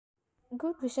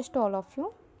Good wishes to all of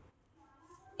you.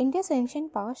 India's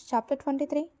Ancient Past, Chapter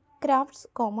 23 Crafts,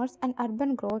 Commerce and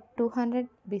Urban Growth 200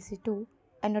 BC2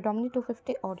 and Domini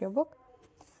 250 audiobook.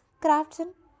 Crafts and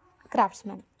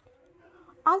Craftsmen.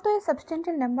 Although a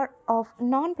substantial number of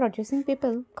non producing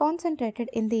people concentrated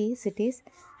in the cities,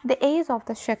 the age of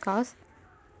the Shakas,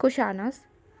 Kushanas,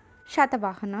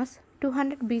 Shatavahanas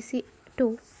 200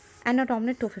 BC2 and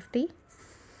Domini 250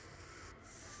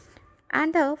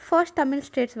 and the first Tamil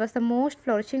states was the most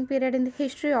flourishing period in the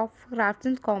history of crafts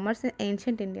and commerce in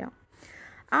ancient India.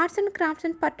 Arts and crafts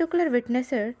in particular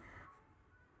witnessed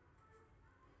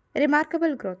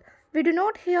remarkable growth. We do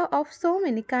not hear of so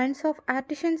many kinds of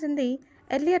artisans in the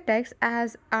earlier texts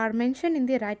as are mentioned in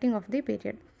the writing of the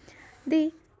period.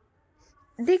 The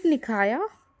Dignikaya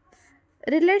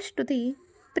relates to the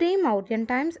pre-Mauryan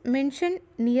times mentioned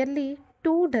nearly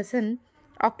 2 dozen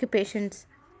occupations.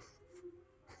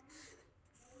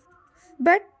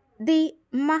 But the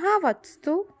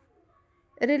Mahavastu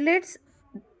relates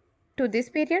to this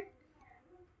period,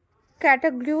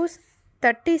 categories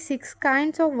 36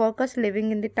 kinds of workers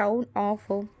living in the town of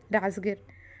Rasgir,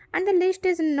 and the list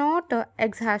is not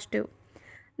exhaustive.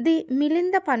 The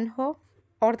Milinda Panho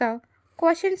or the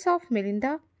Questions of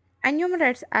Milinda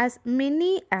enumerates as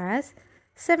many as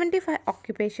 75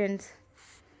 occupations,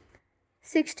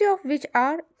 60 of which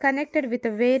are connected with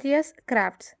various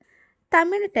crafts.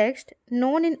 Tamil text,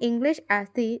 known in English as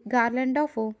the Garland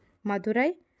of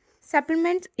Madurai,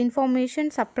 supplements information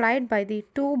supplied by the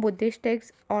two Buddhist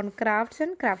texts on crafts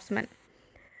and craftsmen.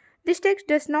 This text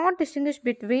does not distinguish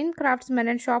between craftsmen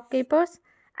and shopkeepers.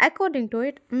 According to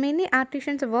it, many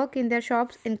artisans work in their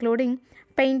shops, including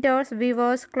painters,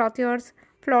 weavers, clothiers,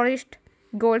 florists,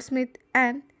 goldsmith,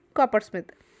 and coppersmith.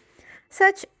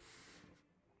 Such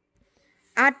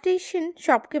artisan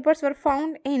shopkeepers were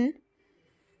found in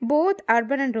both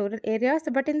urban and rural areas,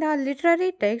 but in the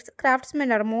literary texts,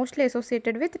 craftsmen are mostly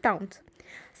associated with towns.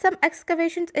 Some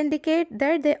excavations indicate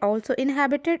that they also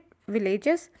inhabited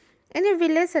villages. In a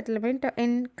village settlement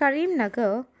in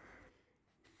Karimnagar,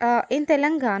 in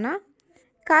Telangana,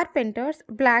 carpenters,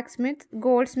 blacksmiths,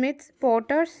 goldsmiths,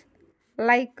 potters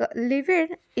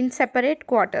lived in separate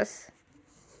quarters.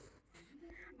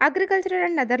 Agriculture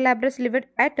and other laborers lived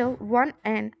at one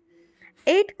end.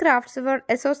 8 crafts were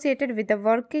associated with the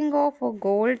working of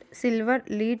gold, silver,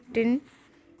 lead, tin,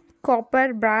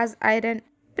 copper, brass, iron,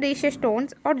 precious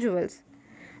stones, or jewels.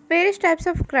 Various types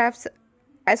of crafts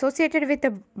associated with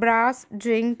the brass,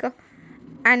 zinc,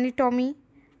 anatomy,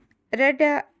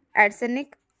 red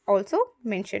arsenic also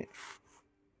mentioned.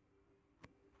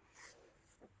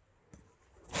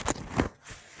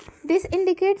 This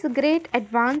indicates great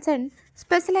advance and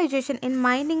specialization in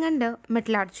mining and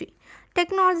metallurgy.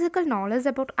 Technological knowledge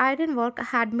about ironwork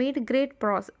had made great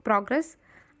progress,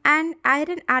 and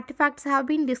iron artifacts have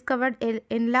been discovered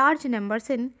in large numbers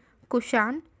in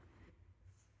Kushan.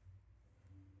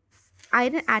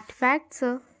 Iron artifacts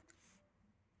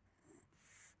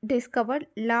discovered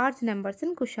large numbers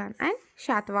in Kushan and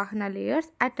Shatavahana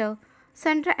layers at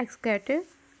central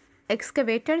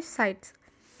excavated sites.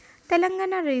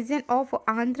 Telangana region of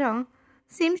Andhra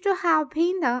seems to have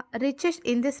been the richest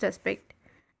in this respect.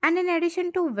 And in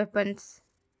addition to weapons,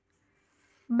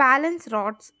 balance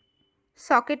rods,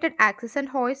 socketed axes and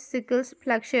hoists, sickles,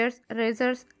 plowshares,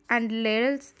 razors, and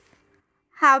ladles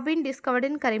have been discovered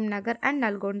in Karimnagar and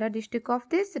Nalgonda district of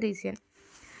this region.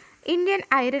 Indian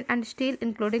iron and steel,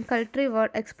 including cutlery,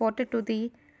 were exported to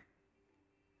the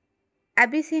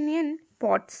Abyssinian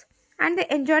ports, and they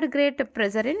enjoyed great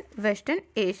pressure in Western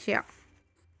Asia.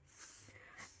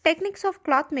 Techniques of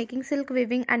cloth making, silk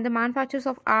weaving, and the manufactures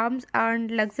of arms and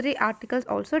luxury articles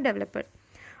also developed.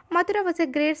 Mathura was a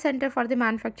great center for the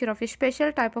manufacture of a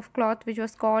special type of cloth which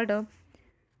was called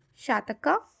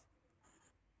Shataka.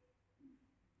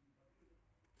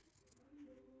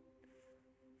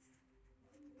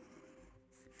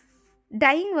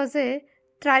 Dyeing was a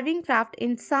thriving craft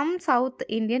in some South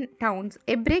Indian towns.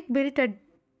 A brick built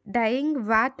dyeing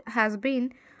vat has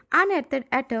been unearthed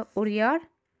at Uriyar,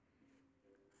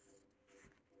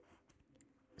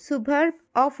 suburb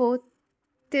of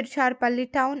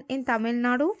Tiruchirappalli town in Tamil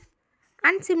Nadu,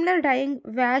 and similar dyeing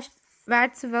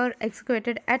vats were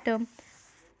excavated at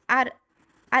Ar-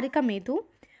 Arikamedu.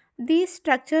 These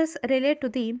structures relate to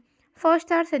the first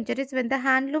 3rd centuries when the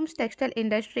handlooms textile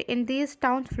industry in these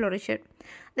towns flourished.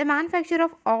 The manufacture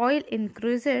of oil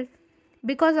increased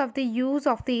because of the use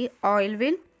of the oil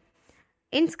wheel.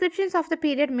 Inscriptions of the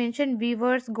period mention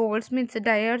weavers, goldsmiths,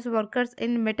 dyers, workers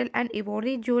in metal and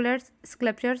ivory, jewelers,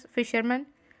 sculptors, fishermen,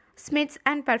 smiths,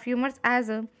 and perfumers as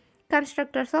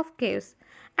constructors of caves,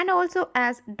 and also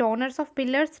as donors of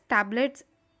pillars, tablets,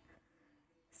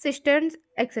 cisterns,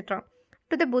 etc.,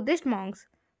 to the Buddhist monks.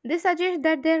 This suggests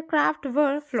that their craft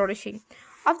were flourishing.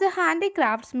 Of the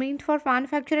handicrafts meant for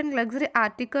manufacturing luxury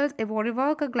articles, ivory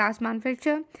work, glass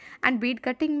manufacture, and bead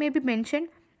cutting may be mentioned.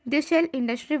 The shell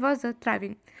industry was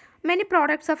thriving. Many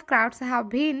products of crafts have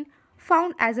been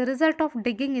found as a result of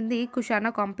digging in the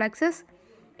Kushana complexes.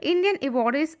 Indian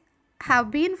ivories have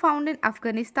been found in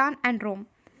Afghanistan and Rome.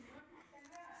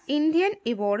 Indian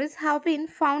ivories have been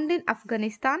found in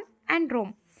Afghanistan and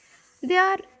Rome. They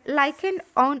are likened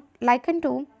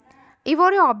to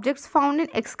ivory objects found in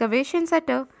excavations at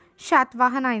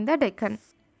Shatvahana in the Deccan.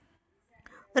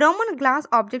 Roman glass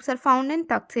objects are found in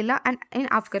Taxila and in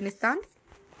Afghanistan.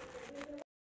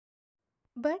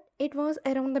 But it was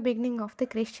around the beginning of the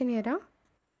Christian era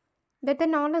that the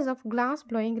knowledge of glass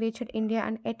blowing reached India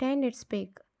and attained its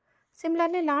peak.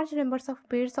 Similarly, large numbers of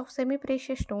beads of semi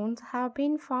precious stones have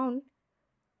been found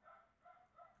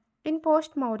in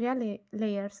post Maurya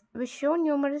layers, which show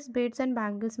numerous beads and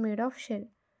bangles made of shell.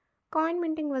 Coin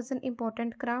minting was an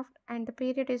important craft, and the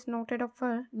period is noted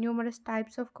for numerous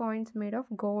types of coins made of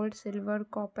gold, silver,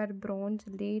 copper, bronze,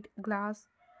 lead, glass,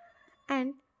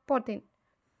 and potin.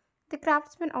 The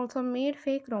craftsmen also made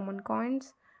fake Roman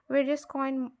coins. Various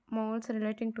coin molds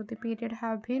relating to the period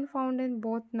have been found in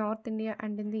both North India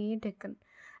and in the Deccan.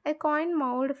 A coin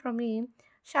mold from a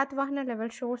Shatvahana level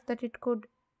shows that it could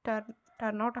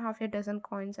turn out half a dozen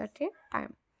coins at a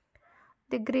time.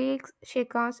 The Greeks,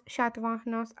 Shekas,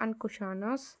 Shatavahanas, and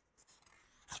Kushanas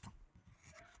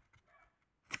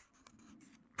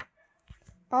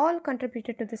all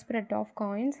contributed to the spread of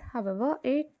coins. However,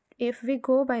 if we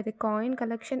go by the coin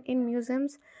collection in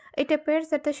museums, it appears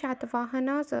that the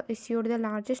Shatavahanas issued the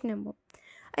largest number.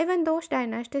 Even those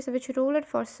dynasties which ruled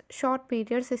for short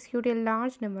periods issued a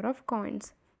large number of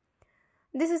coins.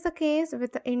 This is the case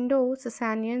with the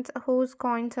Indo-Sasanians, whose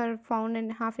coins are found in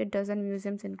half a dozen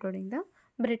museums, including the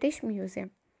British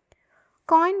Museum.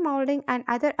 Coin molding and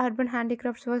other urban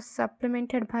handicrafts was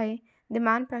supplemented by the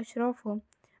manufacture of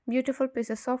beautiful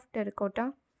pieces of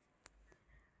terracotta,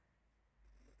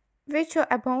 which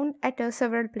abound at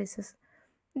several places.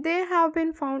 They have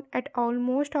been found at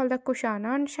almost all the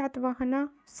Kushana and Shatvahana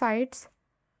sites,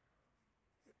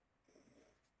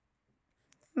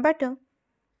 but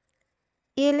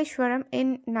Yelishwaram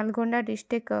in Nalgonda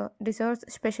district deserves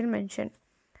special mention.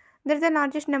 There is the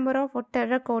largest number of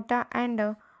terracotta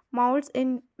and molds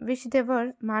in which they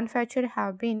were manufactured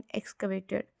have been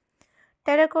excavated.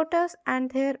 Terracottas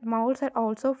and their molds are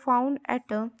also found at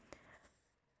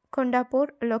Kondapur,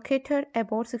 located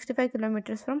about 65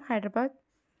 kilometers from Hyderabad.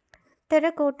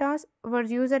 Terracottas were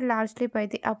used largely by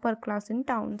the upper class in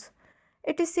towns.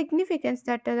 It is significant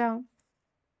that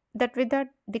with the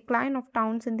decline of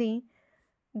towns in the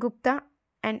Gupta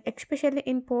and especially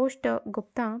in post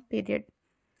Gupta period,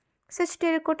 such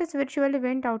terracottas virtually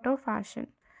went out of fashion.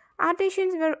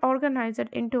 Artisans were organized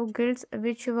into guilds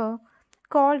which were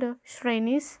called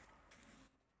Shrenis.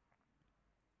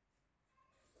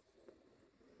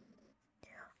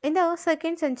 In the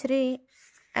 2nd century,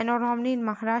 Anoromni in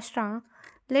Maharashtra,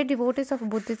 lay devotees of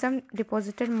Buddhism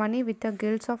deposited money with the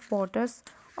guilds of potters,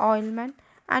 oilmen,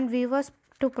 and weavers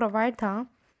to provide the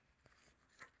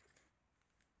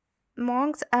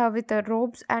monks with the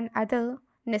robes and other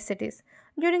necessities.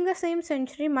 During the same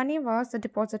century, money was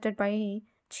deposited by a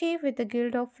chief with the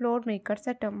guild of floor makers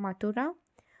at Mathura,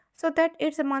 so that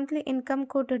its monthly income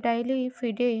could daily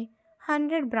feed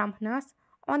 100 brahmanas.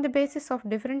 On the basis of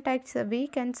different texts, we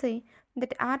can say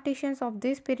that artisans of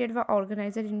this period were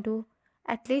organized into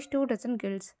at least 2 dozen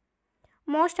guilds.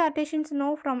 Most artisans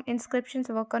know from inscriptions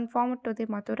were conformed to the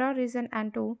Mathura region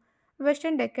and to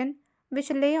western Deccan, which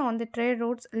lay on the trade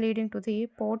routes leading to the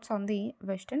ports on the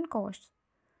western coast.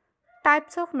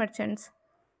 Types of merchants.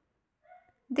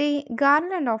 The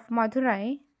garland of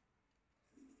Madurai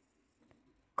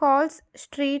calls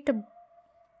street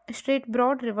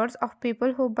broad rivers of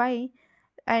people who buy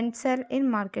and sell in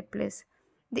marketplace.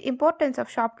 The importance of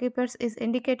shopkeepers is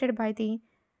indicated by the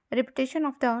repetition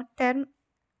of the term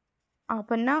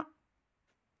Apanna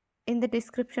in the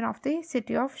description of the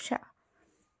city of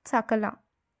Sakala.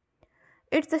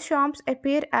 Its shops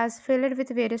appear as filled with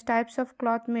various types of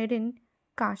cloth made in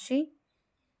Kashi,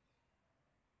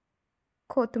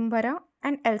 Kotumbara,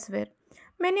 and elsewhere.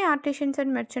 Many artisans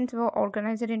and merchants were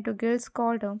organized into guilds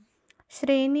called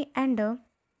Shreni and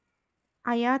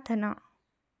Ayatana.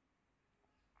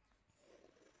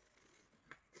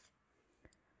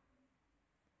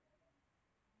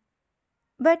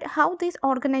 But how these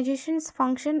organizations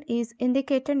function is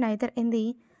indicated neither in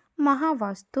the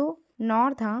Mahavastu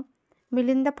nor the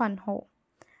Milinda Panho.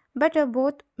 But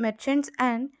both merchants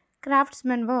and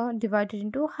craftsmen were divided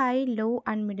into high, low,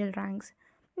 and middle ranks.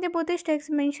 The Buddhist texts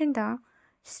mention the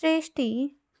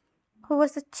Shreshti, who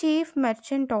was the chief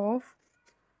merchant of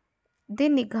the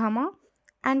Nigama,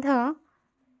 and the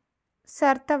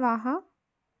Sartavaha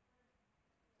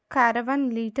caravan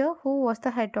leader, who was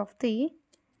the head of the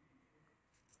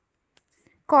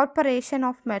corporation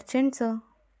of merchants,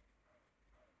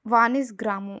 Vanis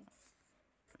Gramu.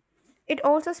 It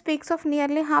also speaks of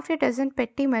nearly half a dozen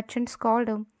petty merchants called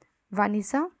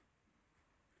Vanisa.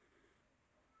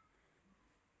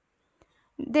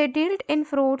 They dealt in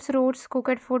fruits, roots,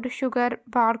 cooked food, sugar,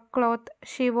 bark cloth,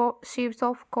 sheaves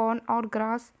of corn or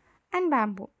grass, and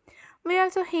bamboo. We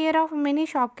also hear of many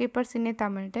shopkeepers in a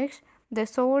Tamil text. They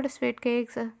sold sweet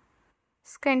cakes,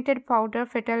 scented powder,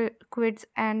 fatal quids,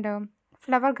 and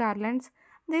flower garlands.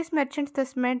 These merchants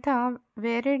thus met the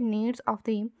varied needs of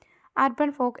the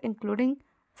urban folk, including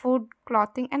food,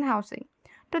 clothing, and housing.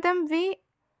 To them, we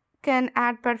can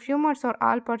add perfumers or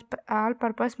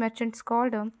all-purpose merchants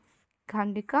called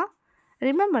Gandhika.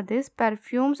 Remember this,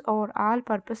 perfumes or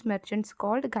all-purpose merchants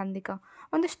called Gandhika.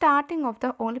 On the starting of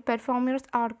the only perfumers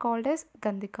are called as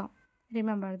Gandhika.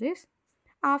 Remember this.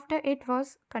 After it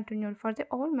was continued for the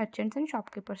all merchants and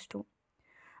shopkeepers too.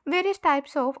 Various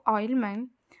types of oilmen,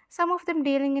 some of them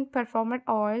dealing in perfumed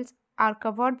oils, are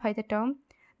covered by the term.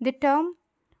 The term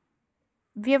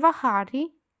Vyavahari,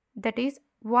 that is,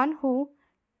 one who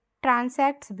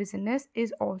transacts business,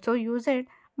 is also used,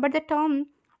 but the term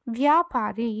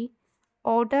Vyapari,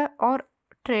 order or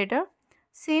trader,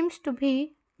 seems to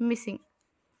be missing.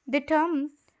 The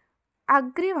term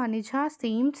Agrivanija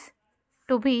seems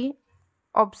to be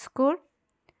obscure,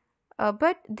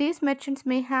 but these merchants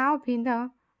may have been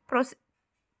the pros-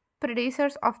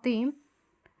 predecessors of the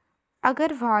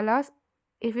Agarwalas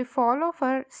if we follow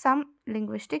for some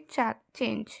linguistic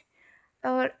change.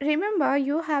 Remember,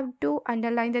 you have to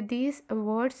underline these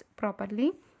words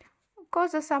properly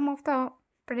because some of the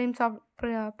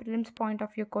prelims point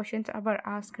of your questions were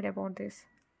asked about this.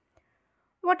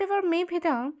 Whatever may be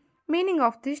the meaning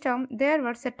of this term, there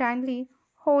were certainly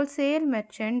wholesale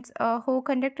merchants who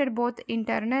conducted both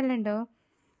internal and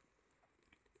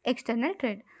external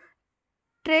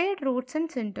trade routes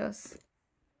and centers.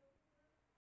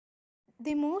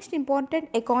 The most important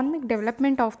economic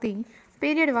development of the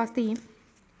period was the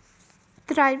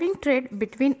thriving trade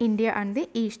between India and the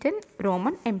Eastern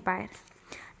Roman Empire.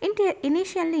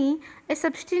 Initially, a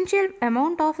substantial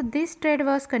amount of this trade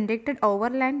was conducted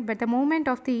overland, but the movement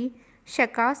of the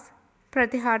Shakas,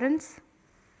 Pratiharans,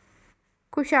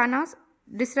 Kushanas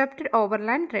disrupted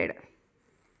overland trade.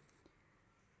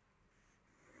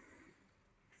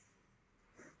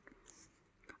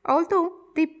 Although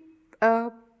the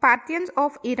Parthians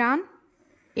of Iran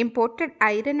imported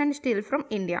iron and steel from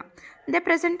India, they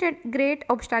presented great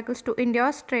obstacles to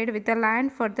India's trade with the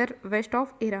land further west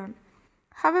of Iran.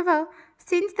 However,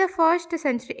 since the 1st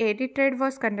century AD trade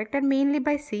was conducted mainly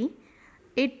by sea,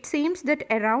 it seems that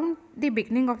around the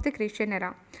beginning of the Christian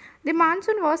era, the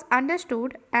monsoon was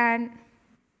understood, and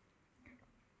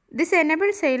this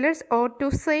enabled sailors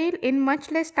to sail in much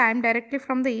less time directly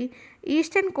from the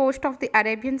eastern coast of the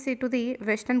Arabian Sea to the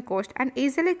western coast and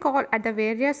easily call at the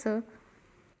various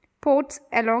ports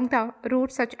along the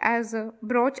route such as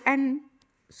Broch and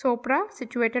Sopra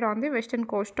situated on the western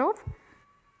coast of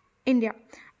India.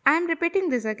 I am repeating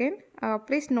this again.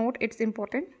 Please note it's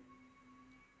important.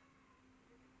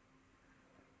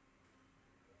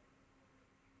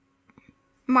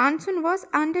 Monsoon was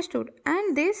understood,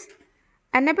 and this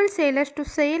enabled sailors to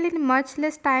sail in much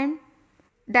less time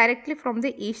directly from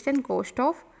the eastern coast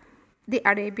of the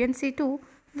Arabian Sea to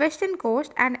western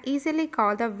coast and easily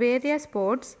call the various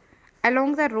ports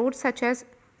along the route such as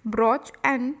Broch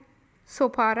and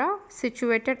Sopara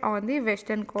situated on the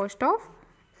western coast of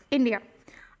India.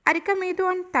 Arikamedu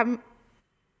and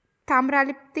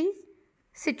Tamralipti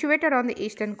situated on the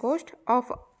eastern coast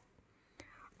of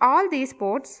all these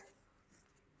ports.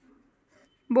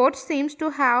 Boats seems to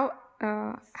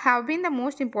have been the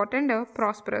most important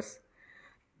prosperous.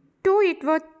 To it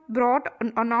were brought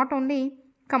not only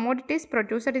commodities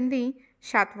produced in the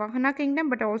Shatvahana kingdom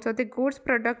but also the goods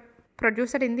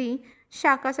produced in the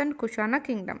Shakas and Kushana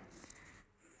kingdom.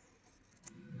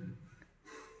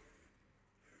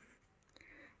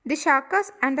 The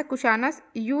Shakas and the Kushanas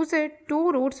used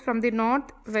two routes from the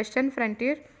northwestern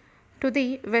frontier to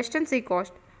the western sea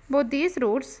coast. Both these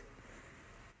routes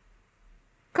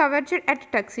converged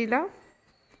at Taxila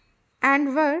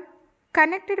and were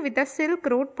connected with the Silk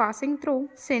Road passing through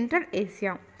Central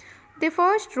Asia. The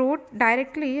first route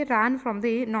directly ran from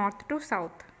the north to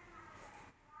south.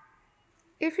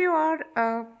 If you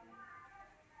are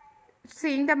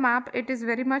seeing the map, it is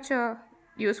very much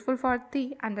useful for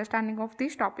the understanding of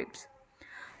these topics.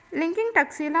 Linking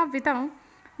Taxila with a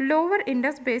lower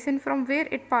Indus basin from where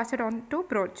it passed on to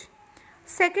Broch.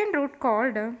 Second route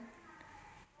called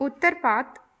Uttar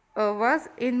Path was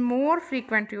in more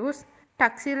frequent use.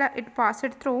 Taxila it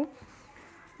passed through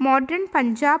modern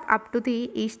Punjab up to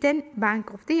the eastern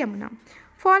bank of the Yamuna.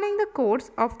 Following the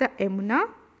course of the Yamuna,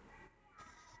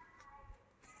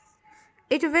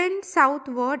 it went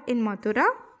southward in Mathura,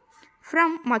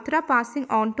 from Mathura passing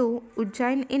on to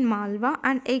Ujjain in Malwa,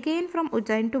 and again from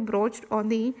Ujjain to Broach on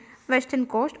the western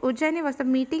coast. Ujjaini was the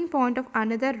meeting point of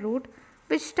another route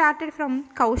which started from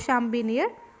Kaushambi near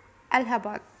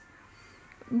Allahabad.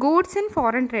 Goods and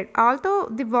foreign trade. Although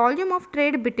the volume of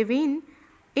trade between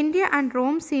India and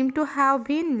Rome seemed to have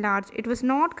been large, it was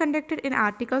not conducted in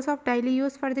articles of daily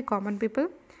use for the common people.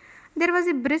 There was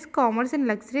a brisk commerce in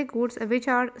luxury goods, which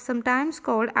are sometimes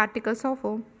called articles of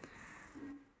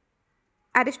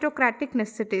aristocratic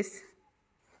necessities.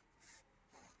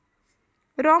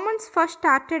 Romans first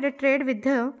started a trade with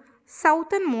the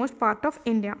southernmost part of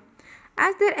India,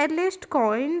 as their earliest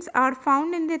coins are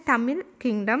found in the Tamil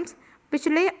kingdoms, which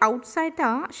lay outside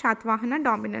the Shatvahana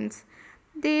dominance.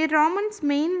 The Romans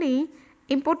mainly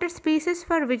imported species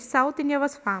for which South India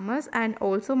was famous, and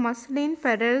also muslin,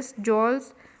 pearls,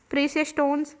 jewels, precious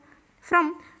stones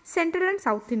from Central and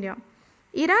South India.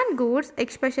 Iran goods,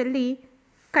 especially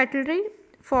cutlery,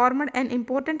 formed an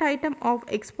important item of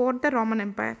export the Roman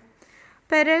Empire.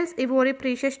 Pearls, ivory,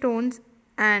 precious stones,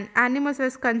 and animals were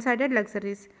considered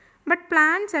luxuries, but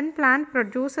plants and plant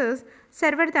producers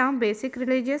served the basic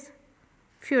religious,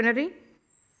 funerary,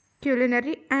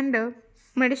 culinary, and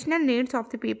medicinal needs of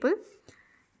the people.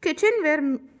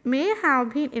 Kitchenware may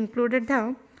have been included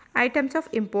the items of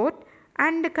import,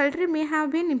 and cutlery may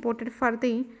have been imported for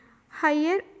the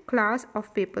higher class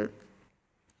of people.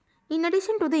 In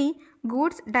addition to the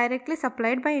goods directly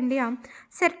supplied by India,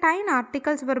 certain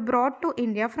articles were brought to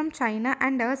India from China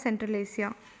and Central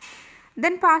Asia,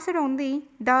 then passed on the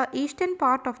eastern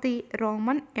part of the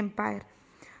Roman Empire.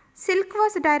 Silk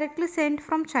was directly sent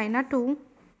from China to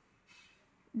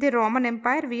the Roman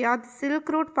Empire via the Silk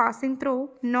Route passing through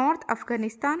North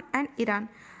Afghanistan and Iran.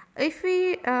 If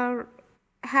we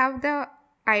have the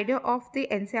idea of the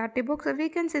NCRT books, we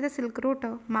can see the Silk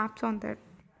Route maps on that.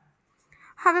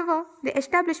 However, the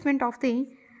establishment of the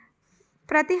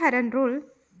Pratiharan rule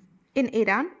in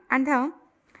Iran and the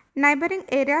neighboring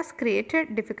areas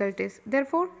created difficulties.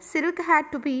 Therefore, silk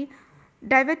had to be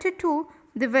diverted to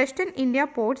the western India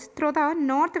ports through the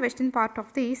northwestern part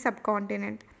of the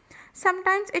subcontinent.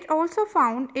 Sometimes it also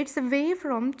found its way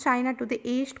from China to the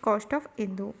east coast of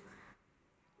India.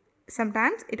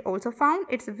 Sometimes it also found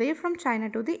its way from China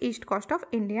to the east coast of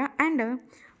India, and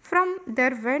from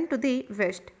there went to the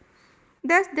west.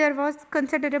 Thus, there was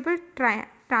considerable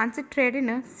transit trade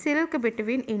in silk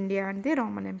between India and the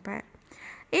Roman Empire.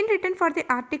 In return for the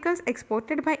articles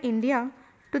exported by India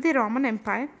to the Roman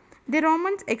Empire, the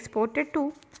Romans exported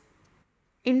to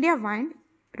India wine,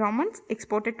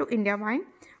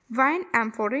 wine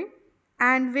amphorae,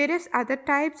 and various other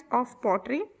types of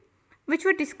pottery, which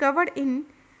were discovered in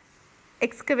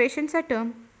excavations at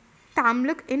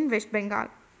Tamluk in West Bengal,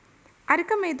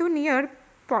 Arikamedu near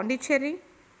Pondicherry,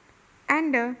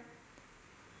 and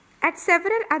at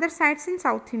several other sites in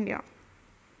South India.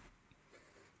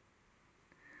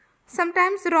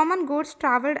 Sometimes Roman goods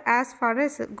travelled as far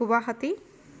as Guwahati.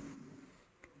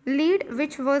 Lead,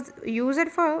 which was used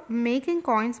for making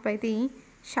coins by the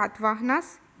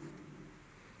Shatavahanas,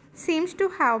 seems to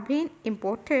have been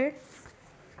imported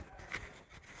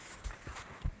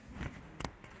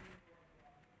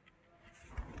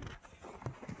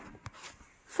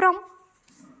from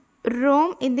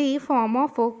Rome in the form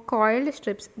of coiled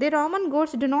strips. The Roman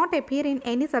goods do not appear in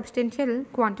any substantial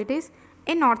quantities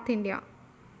in North India.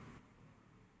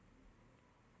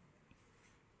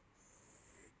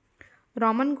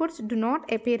 Roman goods do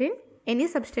not appear in any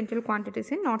substantial quantities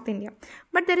in North India.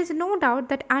 But there is no doubt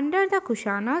that under the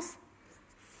Kushanas,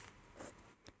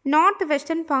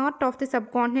 northwestern part of the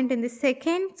subcontinent in the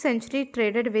 2nd century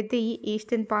traded with the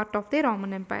eastern part of the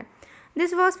Roman Empire.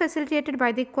 This was facilitated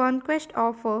by the conquest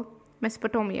of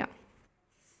Mesopotamia,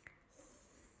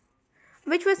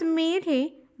 which was made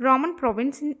a Roman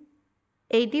province in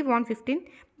AD 115.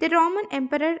 The Roman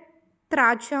Emperor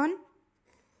Trajan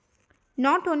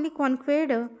not only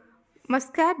conquered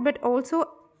Muscat but also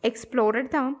explored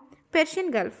the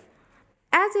Persian Gulf.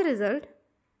 As a result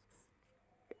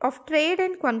of trade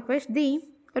and conquest, the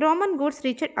Roman goods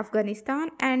reached Afghanistan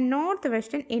and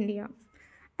northwestern India.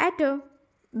 At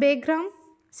Begram,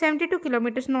 72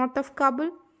 kilometers north of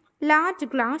Kabul, large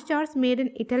glass jars made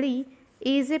in Italy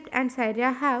Egypt, and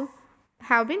Syria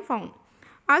have been found.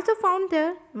 Also found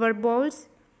there were bowls,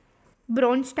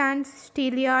 bronze stands,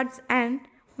 steelyards, and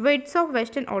weights of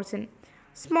Western origin.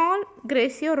 Small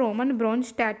Greco-Roman bronze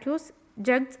statues,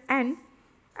 jugs, and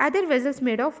other vessels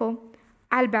made of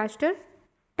alabaster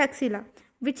taxila,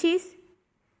 which is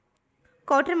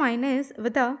coterminous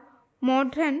with a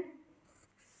modern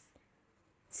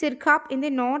Sirkap in the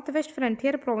northwest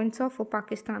frontier province of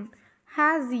Pakistan,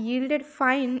 has yielded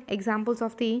fine examples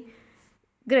of the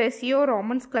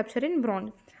Greco-Roman sculpture in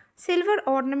bronze. Silver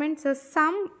ornaments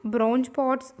some bronze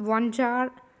pots, one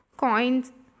jar,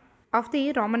 coins of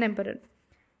the Roman emperor.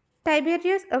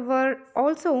 Tiberius were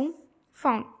also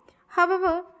found.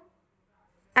 However,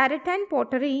 Aratine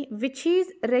pottery, which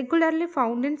is regularly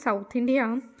found in South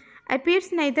India,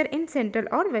 appears neither in Central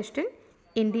or Western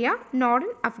India nor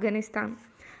in Afghanistan.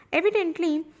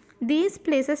 Evidently, these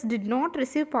places did not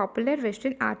receive popular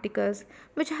Western articles,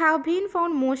 which have been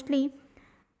found mostly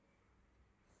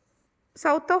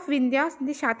south of Vindhyas in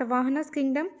the Shatavahanas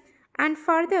kingdom and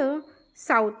further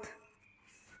south.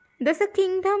 Thus, the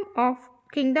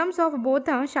kingdoms of both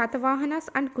the Shatavahanas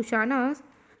and Kushanas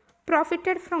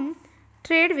profited from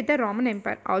trade with the Roman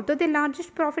Empire, although the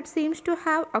largest profit seems to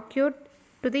have occurred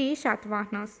to the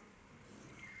Shatavahanas.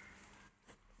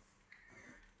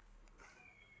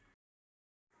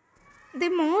 The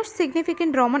most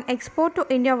significant Roman export to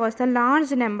India was the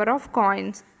large number of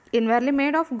coins, inwardly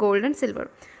made of gold and silver.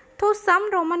 Though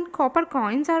some Roman copper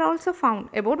coins are also found,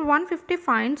 about 150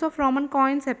 finds of Roman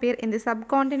coins appear in the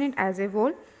subcontinent as a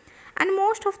whole, and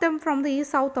most of them from the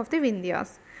south of the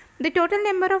Vindhyas. The total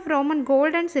number of Roman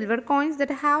gold and silver coins that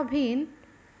have been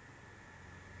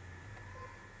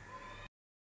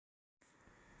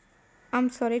I'm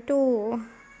sorry to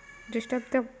disturb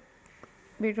the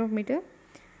video meter.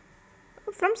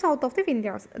 From south of the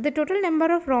Vindhyas. The total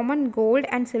number of Roman gold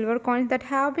and silver coins that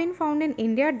have been found in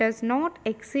India does not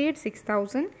exceed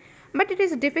 6,000, but it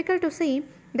is difficult to see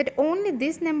that only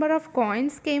this number of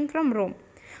coins came from Rome.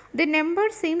 The number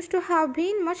seems to have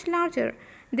been much larger.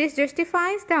 This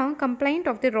justifies the complaint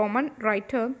of the Roman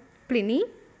writer Pliny,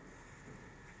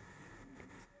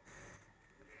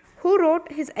 who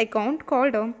wrote his account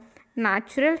called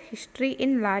Natural History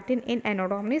in Latin in Anno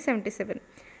Domini 77.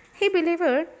 He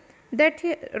believed that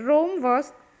Rome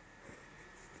was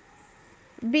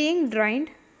being drained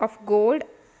of gold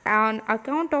on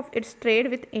account of its trade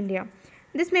with India.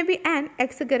 This may be an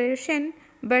exaggeration,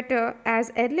 but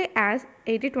as early as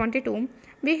 1822,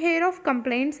 we hear of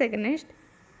complaints against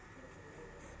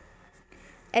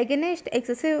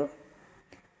excessive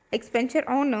expenditure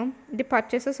on the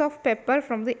purchases of pepper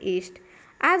from the East.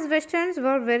 As Westerns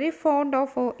were very fond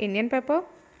of Indian pepper,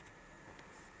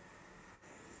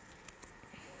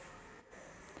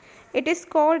 it is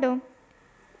called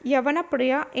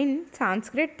Yavanapriya in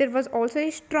Sanskrit. There was also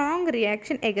a strong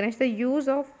reaction against the use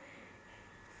of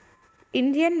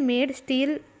Indian made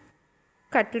steel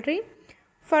cutlery,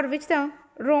 for which the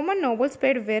Roman nobles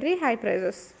paid very high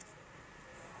prices.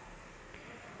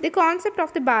 The concept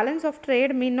of the balance of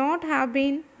trade may not have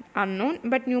been unknown,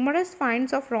 but numerous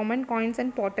finds of Roman coins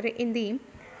and pottery in the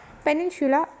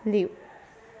peninsula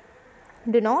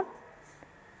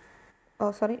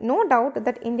no doubt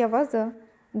that India was a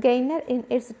gainer in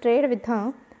its trade with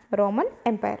the Roman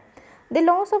Empire. The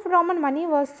loss of Roman money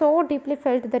was so deeply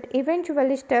felt that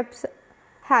eventually steps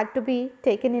had to be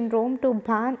taken in Rome to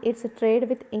ban its trade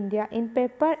with India in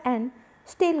paper and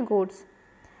steel goods.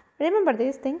 Remember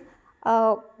this thing.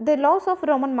 The loss of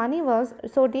Roman money was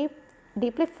so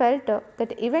deeply felt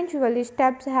that eventually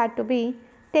steps had to be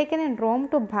taken in Rome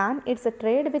to ban its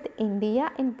trade with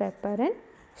India in paper and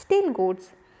steel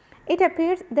goods. It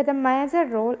appears that a major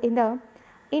role in the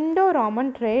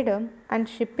Indo-Roman trade and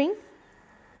shipping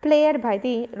played by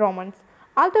the Romans.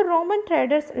 Although Roman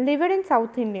traders lived in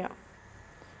South India,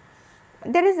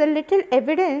 there is little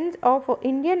evidence of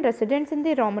Indian residents in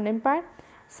the Roman Empire.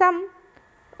 Some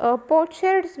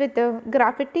potsherds with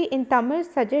graffiti in Tamil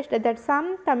suggest that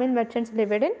some Tamil merchants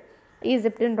lived in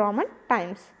Egypt in Roman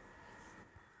times.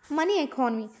 Money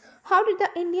economy. How did the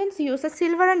Indians use the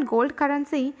silver and gold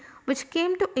currency which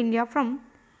came to India from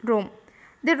Rome?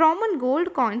 The Roman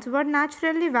gold coins were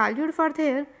naturally valued for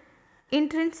their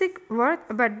intrinsic worth,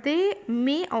 but they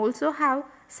may also have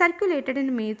circulated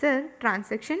in major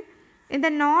transaction. In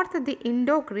the north, the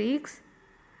Indo-Greeks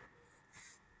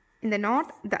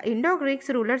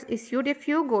rulers issued a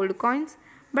few gold coins,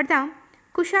 but the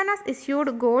Kushanas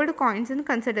issued gold coins in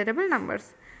considerable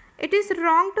numbers. It is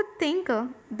wrong to think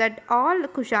that all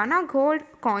Kushana gold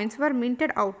coins were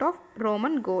minted out of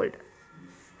Roman gold.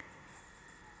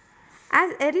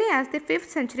 As early as the 5th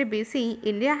century BC,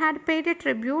 India had paid a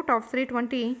tribute of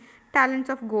 320 talents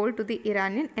of gold to the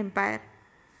Iranian Empire.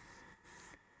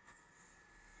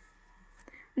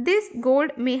 This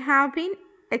gold may have been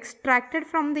extracted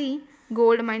from the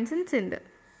gold mines in Sindh.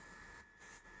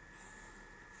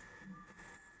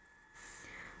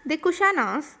 The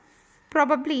Kushanas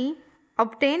probably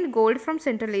obtained gold from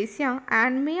Central Asia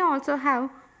and may also have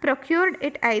procured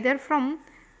it either from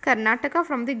Karnataka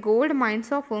from the gold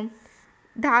mines of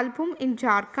Dhalbhum in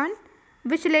Jharkhand,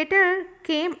 which later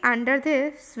came under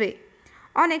their sway.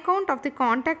 On account of the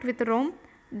contact with Rome,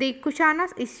 the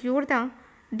Kushanas issued the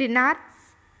dinar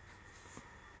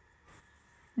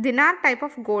type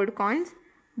of gold coins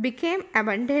became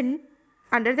abundant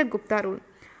under the Gupta rule.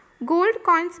 Gold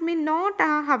coins may not,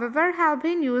 however, have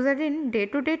been used in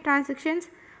day-to-day transactions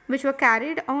which were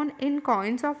carried on in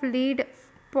coins of lead,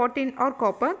 platinum or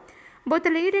copper. Both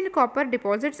lead and copper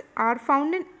deposits are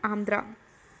found in Andhra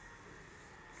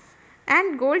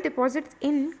and gold deposits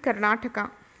in Karnataka.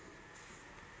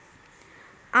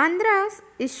 Andhras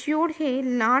issued a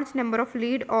large number of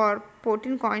lead or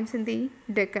platinum coins in the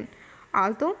Deccan.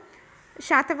 Although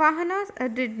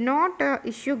Shatavahanas did not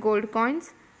issue gold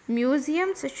coins,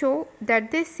 museums show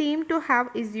that they seem to have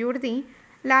issued the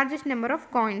largest number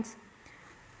of coins.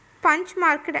 Punch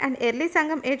marked and early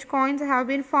Sangam age coins have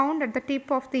been found at the tip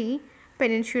of the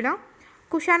peninsula.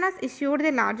 Kushanas issued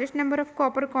the largest number of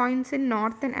copper coins in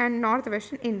northern and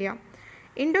northwestern India.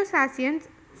 Indo-Sassians,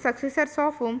 successors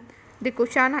of the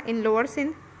Kushana in Lower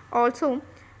Sindh, also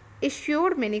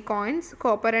issued many coins.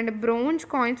 Copper and bronze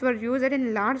coins were used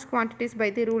in large quantities by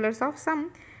the rulers of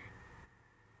some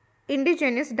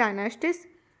indigenous dynasties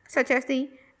such as the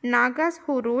Nagas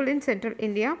who ruled in central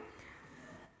India,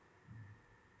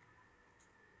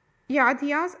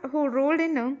 Yadhyas who ruled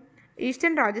in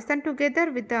eastern Rajasthan together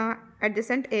with the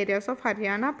adjacent areas of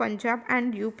Haryana, Punjab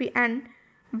and UP, and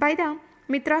by the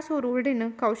Mitras who ruled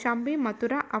in Kaushambi,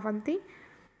 Mathura, Avanti.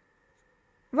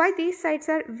 Why these sites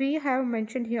are we have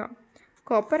mentioned here.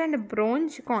 Copper and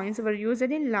bronze coins were used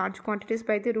in large quantities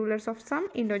by the rulers of some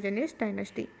indigenous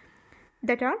dynasty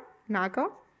that are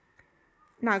Nagas,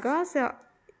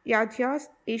 Yadhyas,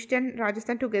 eastern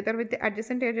Rajasthan together with the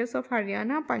adjacent areas of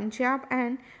Haryana, Punjab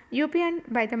and UP, and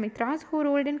by the Mitras who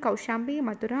ruled in Kaushambi,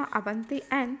 Mathura, Avanti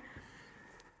and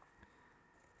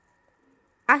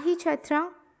Ahichatra,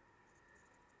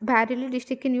 Bareilly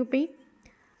district in UP.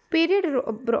 Period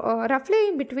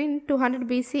roughly between 200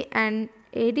 BC and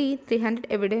AD 300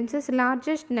 evidences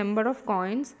largest number of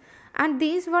coins, and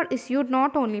these were issued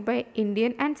not only by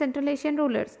Indian and Central Asian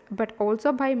rulers but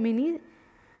also by many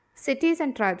cities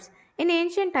and tribes. In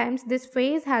ancient times, this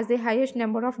phase has the highest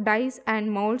number of dies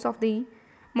and molds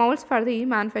for the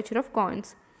manufacture of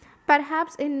coins.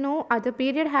 Perhaps in no other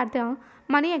period had the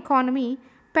money economy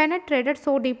penetrated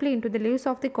so deeply into the lives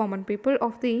of the common people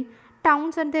of the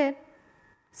towns and their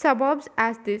suburbs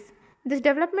as this. This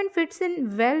development fits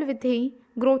in well with the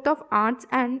growth of arts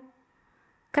and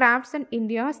crafts and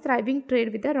India's thriving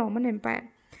trade with the Roman Empire.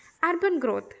 Urban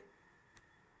growth.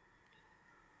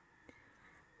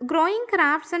 Growing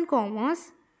crafts and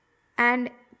commerce and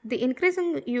the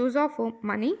increasing use of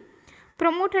money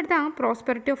promoted the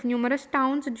prosperity of numerous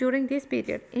towns during this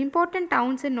period. Important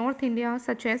towns in North India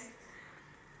such as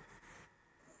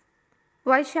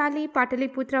Vaishali,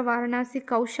 Pataliputra, Varanasi,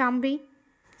 Kaushambi,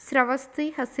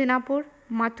 Sravasti, Hastinapur,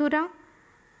 Mathura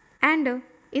and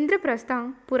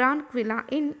Indraprastha, Puranquilla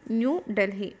in New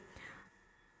Delhi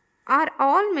are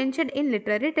all mentioned in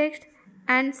literary texts,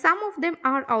 and some of them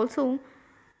are also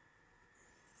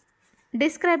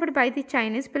described by the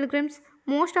Chinese pilgrims.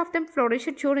 Most of them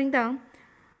flourished during the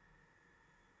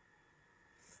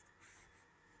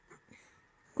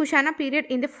Kushana period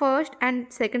in the 1st and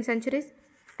 2nd centuries.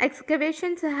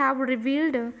 Excavations have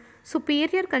revealed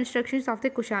superior constructions of the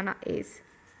Kushana age.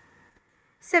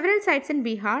 Several sites in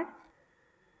Bihar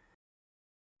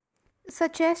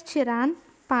such as Chiran,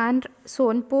 Pandr,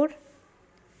 Sonpur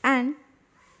and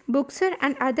Buxar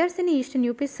and others in eastern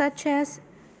UP such as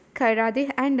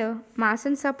Kairadih and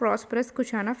Masans are prosperous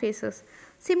Kushana phases.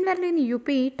 Similarly in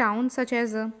UP, towns such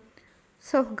as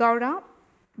Sohgauda,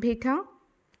 Bhita,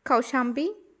 Kaushambi,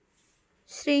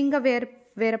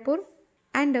 Sringaverapur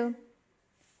and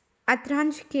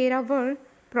Atranjkera were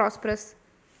prosperous.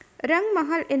 Rang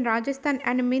Mahal in Rajasthan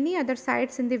and many other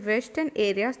sites in the western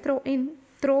areas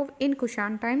throve in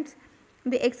Kushan times.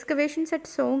 The excavations at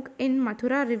Song in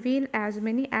Mathura reveal as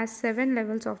many as 7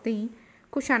 levels of the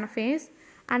Kushana phase,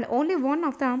 and only one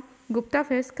of the Gupta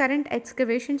phase. Current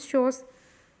excavations shows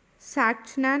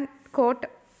Sakchnan Court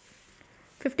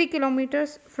 50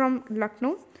 kilometers from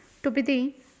Lucknow to be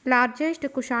the largest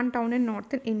Kushan town in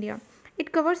northern India.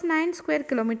 It covers 9 square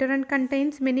kilometers and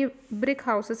contains many brick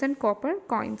houses and copper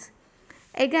coins.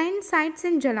 Again, sites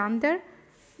in Jalandhar,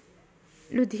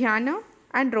 Ludhiana,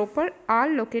 and Ropar, all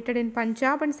located in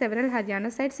Punjab and several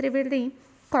Haryana sites, reveal the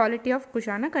quality of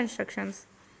Kushana constructions.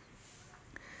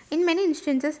 In many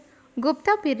instances,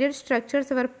 Gupta period structures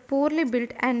were poorly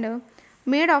built and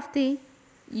made of the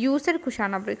used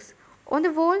Kushana bricks. On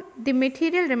the whole, the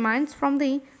material remains from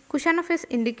the Kushana phase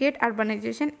indicate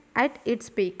urbanization at its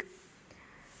peak.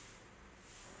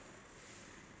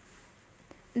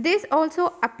 This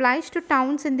also applies to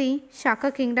towns in the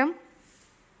Shaka kingdom,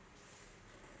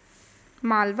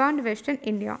 Malwa and western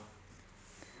India.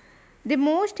 The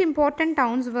most important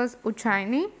towns was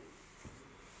Ujjaini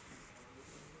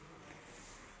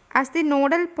as the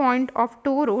nodal point of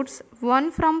two routes,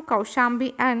 one from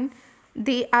Kaushambi and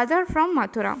the other from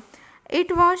Mathura.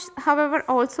 It was, however,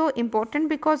 also important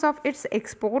because of its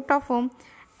export of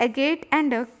agate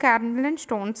and carnelian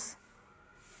stones.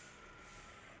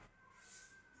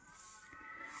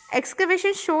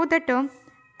 Excavations show that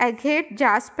agate,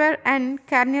 jasper, and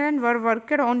carnelian were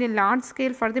worked on a large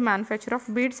scale for the manufacture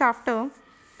of beads after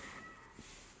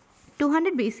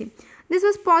 200 BC. This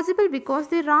was possible because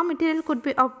the raw material could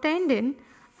be obtained in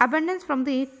abundance from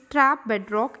the trap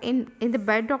bedrock in the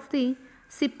bed of the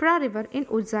Sipra river in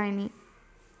Ujjaini.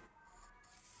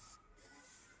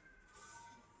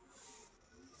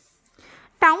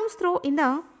 Towns in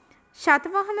the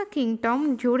Shatavahana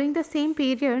kingdom during the same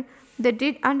period they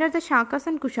did under the Shakas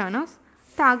and Kushanas,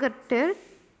 Tagartir,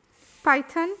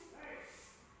 Python,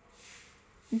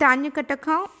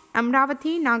 Danyakataka,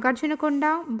 Amravati,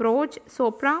 Nagarjunakonda, Broj,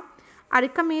 Sopra,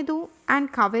 Arikamedu,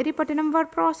 and Kaveri Pattanam were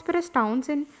prosperous towns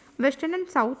in western and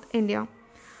south India.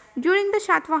 During the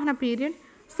Shatavahana period,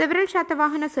 several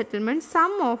Shatavahana settlements,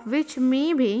 some of which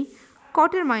may be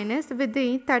coterminous with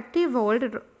the 30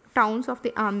 walled towns of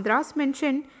the Andhras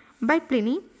mentioned by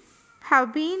Pliny,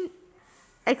 have been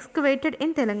excavated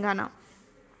in Telangana.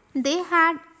 They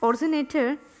had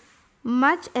originated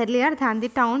much earlier than the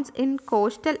towns in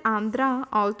coastal Andhra,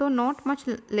 although not much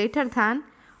later than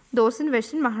those in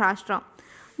western Maharashtra.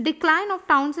 Decline of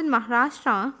towns in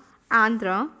Maharashtra,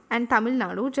 Andhra, and Tamil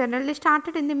Nadu generally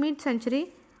started in the mid-century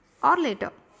or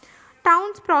later.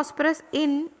 Towns prosperous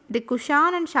in the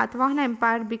Kushan and Shatavahana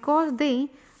Empire because they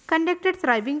conducted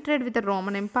thriving trade with the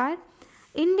Roman Empire.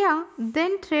 India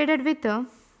then traded with the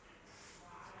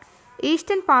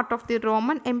eastern part of the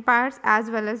Roman empires as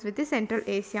well as with the Central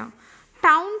Asia.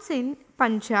 Towns in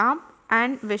Punjab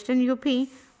and western UP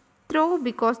throve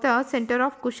because the center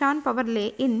of Kushan power lay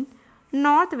in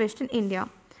northwestern India.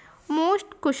 Most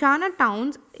Kushana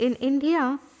towns in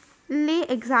India lay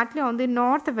exactly on the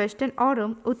northwestern or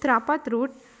Uttarapat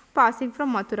route passing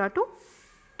from Mathura to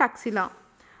Taxila.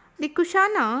 The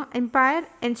Kushana Empire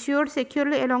ensured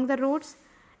securely along the routes.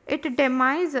 Its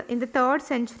demise in the 3rd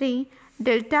century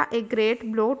dealt a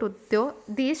great blow to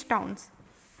these towns.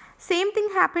 Same thing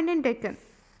happened in Deccan.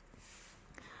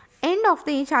 End of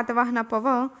the Shatavahana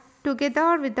power,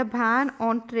 together with the ban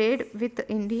on trade with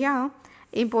India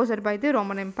imposed by the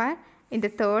Roman Empire in the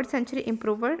 3rd century,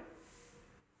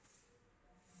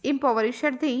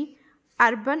 impoverished the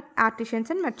urban artisans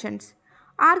and merchants.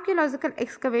 Archaeological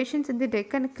excavations in the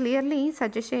Deccan clearly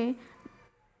suggest a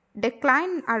decline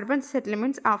in urban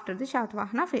settlements after the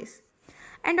Shatavahana phase.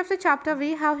 End of the chapter,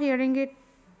 we have hearing it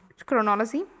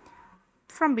chronology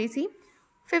from BC.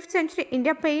 5th century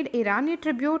India paid Iran a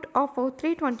tribute of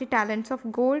 320 talents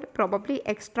of gold, probably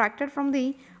extracted from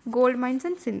the gold mines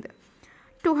in Sindh.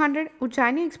 200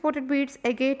 Ujjaini exported beads,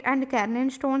 agate, and carnelian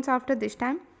stones after this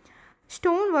time.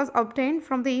 Stone was obtained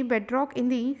from the bedrock in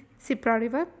the Sipra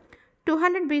river.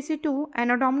 200 BC to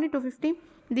Anno Domini 250,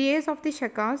 the age of the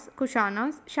Shakas,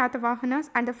 Kushanas, Shatavahanas,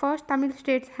 and the first Tamil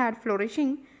states had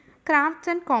flourishing crafts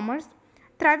and commerce,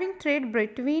 thriving trade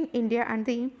between India and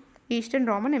the Eastern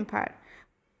Roman Empire.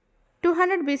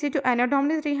 200 BC to Anno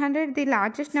Domini 300, the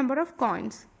largest number of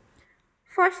coins.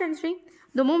 1st century,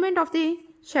 the movement of the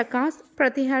Shakas,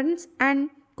 Pratihans,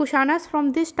 and Kushanas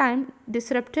from this time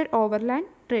disrupted overland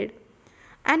trade.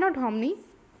 Anno Domini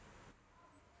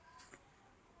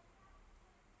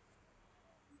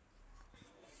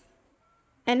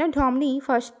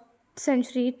 1st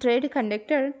century trade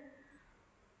conducted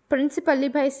principally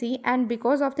by sea, and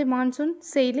because of the monsoon,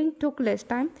 sailing took less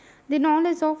time. The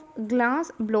knowledge of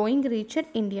glass blowing reached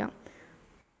India.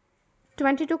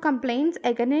 22 complaints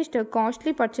against a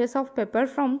costly purchase of pepper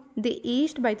from the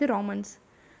east by the Romans.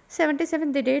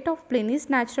 77 the date of Pliny's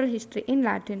natural history in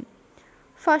Latin.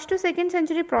 1st to 2nd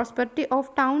century prosperity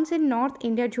of towns in North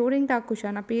India during the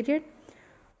Kushana period.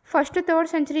 1st to 3rd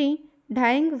century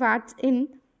dyeing vats in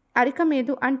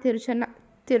Arikamedu and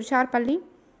Tiruchirappalli.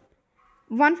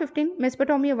 115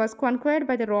 Mesopotamia was conquered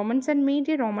by the Romans and made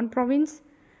a Roman province.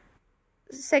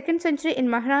 2nd century in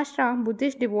Maharashtra,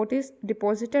 Buddhist devotees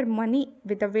deposited money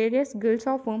with the various guilds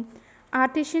of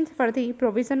artisans for the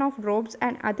provision of robes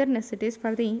and other necessities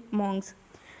for the monks.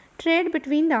 Trade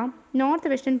between the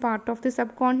northwestern part of the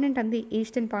subcontinent and the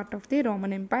eastern part of the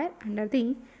Roman Empire under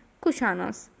the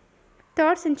Kushanas.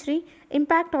 3rd century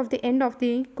impact of the end of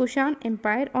the Kushan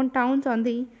Empire on towns on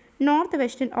the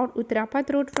northwestern or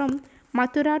Uttarapad route from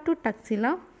Mathura to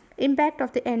Taxila. Impact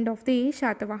of the end of the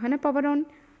Shatavahana power on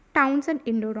towns and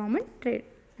Indo-Roman trade.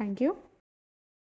 Thank you.